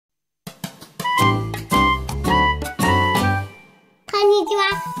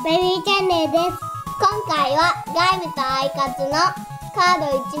ベビーチャンネルです。今回はガイムとアイカツのカード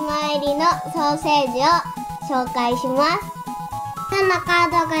1枚入りのソーセージを紹介します。どんなカー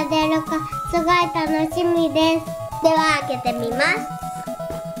ドが出るかすごい楽しみです。では開けてみます。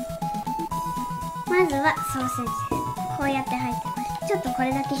まずはソーセージです。こうやって入ってます。ちょっとこ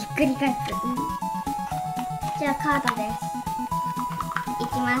れだけひっくり返す。じゃあカードです。い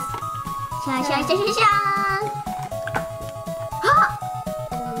きます。シャーシャーシャーシャーシャー。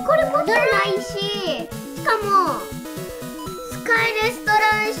これ持ってないし、しかもスカイレストラ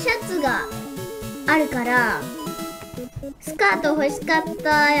ンシャツがあるからスカート欲しかっ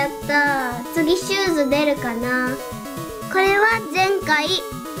た。やったー。次シューズ出るかな。これは前回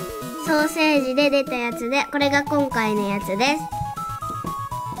ソーセージで出たやつで、これが今回のやつで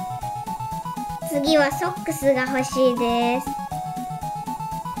す。次はソックスが欲しいです。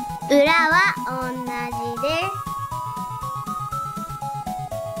裏は同じです。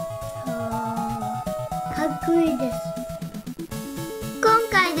かっこいいです。今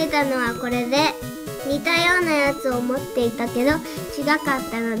回出たのはこれで、似たようなやつを持っていたけど違かっ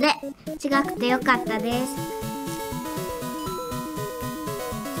たので、違くてよかったです。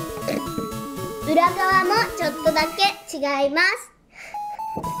裏側もちょっとだけ違います。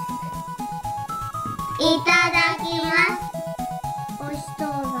いただきます。美味しそう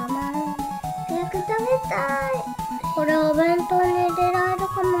だな。早く食べたい。これお弁当に入れられる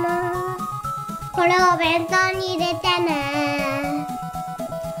かもな。これを弁当に入れてね。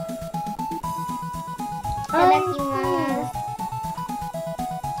いただきます。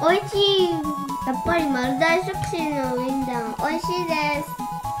おいしい。やっぱり丸大食品のウインナーおいしいです。おいしい。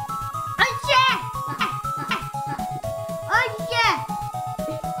おいしい。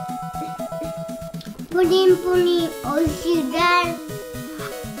プリンプリンおいしいです。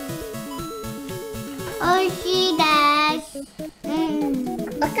おいしいです。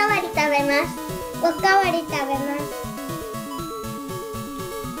おかわり食べます。おかわり食べます。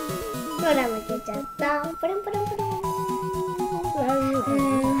ほら、負けちゃった。プルンプルンプルン。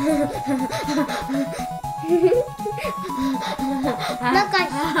なんかひ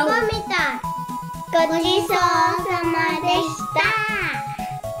こみたい。ごちそうさまでした。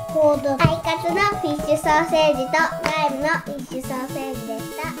アイカツのフィッシュソーセージとガイムのフィッシュソーセージでし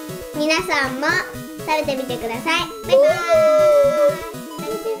た。皆さんも食べてみてください。バイバー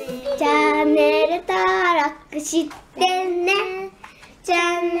イ。チャンネル登録してね。チ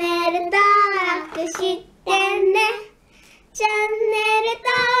ャンネル登録して